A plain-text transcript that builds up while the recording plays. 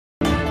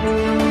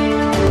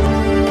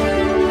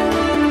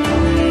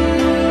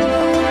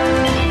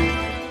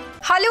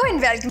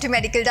tuned to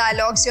Medical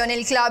Dialogues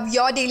Journal Club,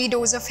 your daily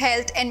dose of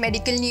health and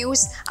medical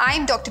news.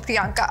 I'm Dr.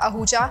 Priyanka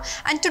Ahuja,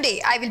 and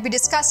today I will be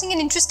discussing an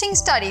interesting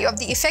study of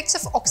the effects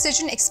of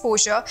oxygen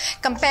exposure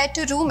compared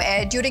to room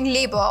air during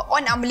labor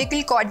on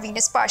umbilical cord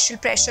venous partial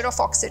pressure of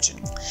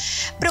oxygen.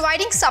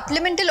 Providing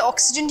supplemental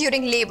oxygen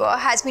during labor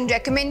has been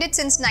recommended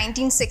since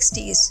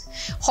 1960s.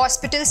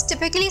 Hospitals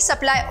typically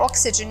supply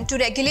oxygen to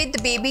regulate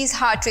the baby's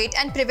heart rate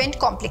and prevent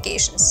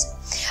complications.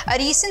 A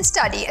recent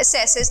study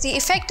assesses the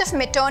effect of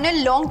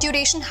maternal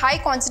long-duration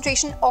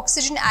high-concentration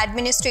oxygen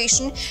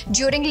administration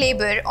during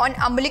labor on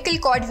umbilical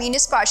cord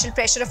venous partial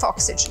pressure of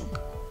oxygen.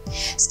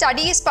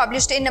 Study is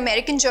published in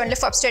American Journal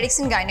of Obstetrics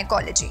and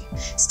Gynecology.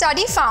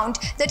 Study found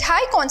that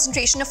high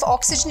concentration of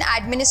oxygen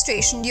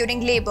administration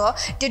during labor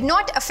did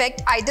not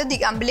affect either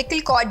the umbilical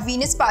cord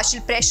venous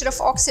partial pressure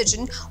of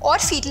oxygen or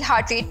fetal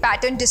heart rate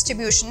pattern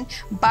distribution,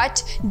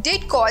 but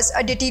did cause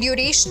a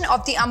deterioration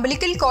of the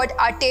umbilical cord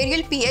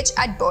arterial pH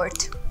at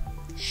birth.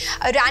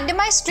 A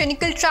randomized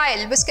clinical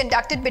trial was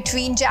conducted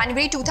between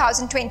January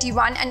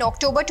 2021 and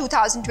October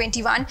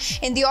 2021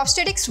 in the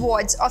obstetrics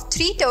wards of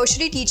 3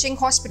 tertiary teaching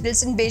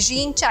hospitals in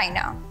Beijing,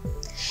 China.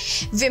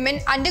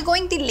 Women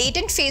undergoing the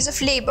latent phase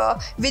of labor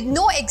with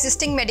no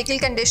existing medical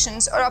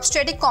conditions or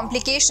obstetric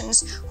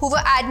complications who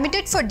were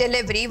admitted for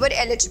delivery were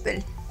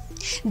eligible.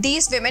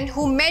 These women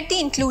who met the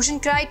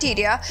inclusion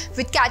criteria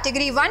with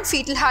category 1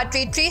 fetal heart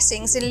rate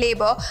tracings in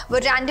labor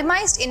were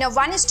randomized in a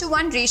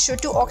 1:1 ratio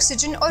to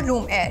oxygen or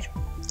room air.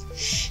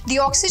 The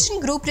oxygen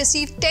group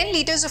received 10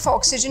 liters of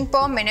oxygen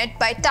per minute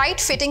by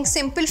tight-fitting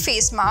simple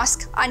face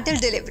mask until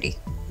delivery.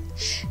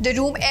 The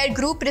room air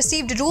group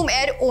received room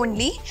air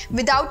only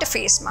without a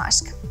face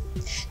mask.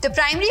 The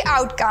primary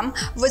outcome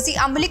was the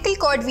umbilical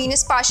cord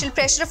venous partial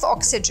pressure of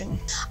oxygen.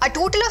 A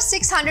total of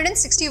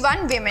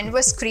 661 women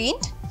were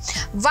screened.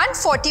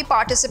 140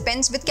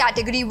 participants with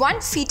category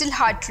 1 fetal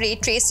heart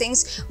rate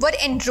tracings were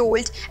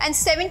enrolled and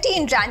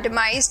 17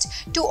 randomized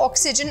to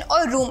oxygen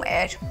or room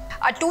air.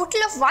 A total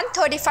of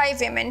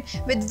 135 women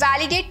with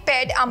validated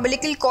paired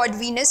umbilical cord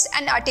venous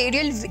and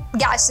arterial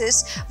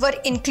gases were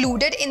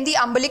included in the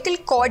umbilical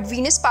cord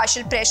venous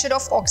partial pressure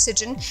of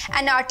oxygen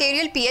and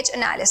arterial pH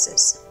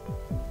analysis.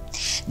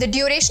 The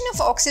duration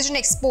of oxygen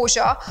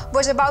exposure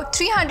was about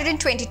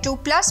 322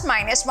 plus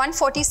minus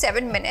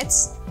 147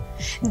 minutes.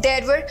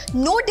 There were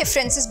no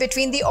differences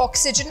between the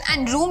oxygen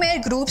and room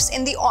air groups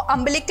in the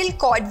umbilical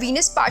cord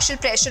venous partial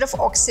pressure of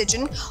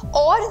oxygen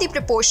or the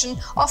proportion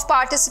of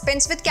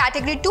participants with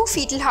category 2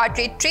 fetal heart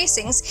rate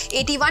tracings,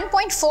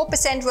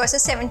 81.4%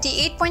 versus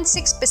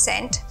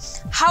 78.6%.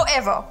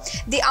 However,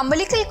 the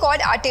umbilical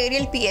cord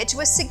arterial pH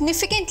was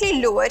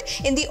significantly lower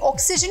in the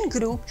oxygen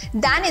group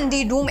than in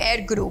the room air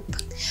group.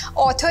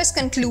 Authors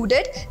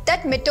concluded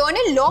that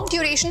maternal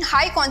long-duration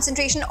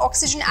high-concentration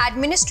oxygen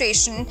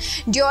administration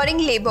during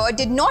labor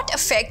did not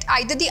affect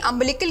either the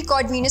umbilical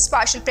cord venous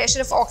partial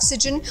pressure of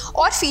oxygen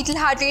or fetal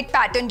heart rate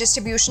pattern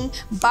distribution,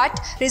 but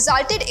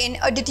resulted in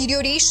a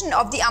deterioration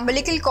of the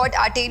umbilical cord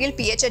arterial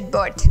pH at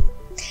birth.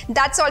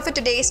 That's all for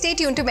today. Stay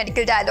tuned to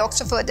Medical Dialogues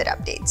for further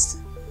updates.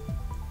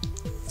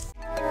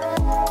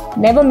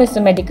 Never miss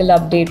a medical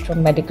update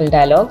from Medical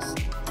Dialogues.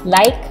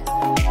 Like,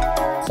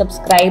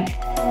 subscribe,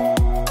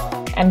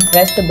 and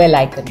press the bell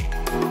icon.